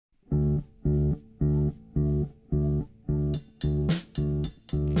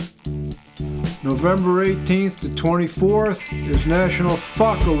November 18th to 24th is National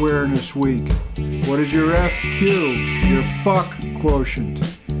Fuck Awareness Week. What is your FQ? Your fuck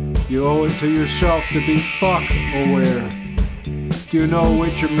quotient. You owe it to yourself to be fuck aware. Do you know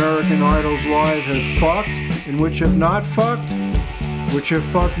which American Idols live have fucked and which have not fucked? Which have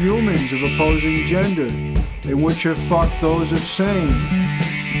fucked humans of opposing gender, and which have fucked those of same?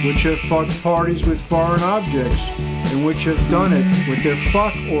 Which have fucked parties with foreign objects, and which have done it with their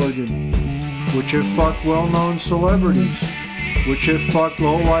fuck organ? Which have fucked well-known celebrities? Which have fucked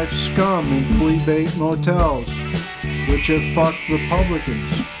low-life scum in flea-bait motels? Which have fucked Republicans?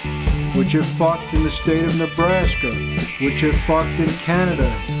 Which have fucked in the state of Nebraska? Which have fucked in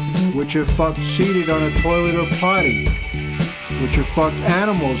Canada? Which have fucked seated on a toilet or potty? Which have fucked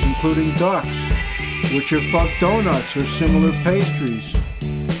animals, including ducks? Which have fucked donuts or similar pastries?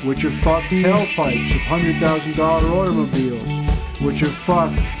 Which have fucked tailpipes of $100,000 automobiles? Which have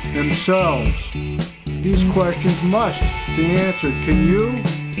fucked themselves? These questions must be answered. Can you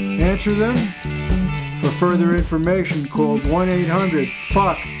answer them? For further information, call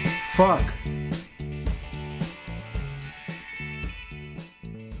 1-800-FUCK-FUCK.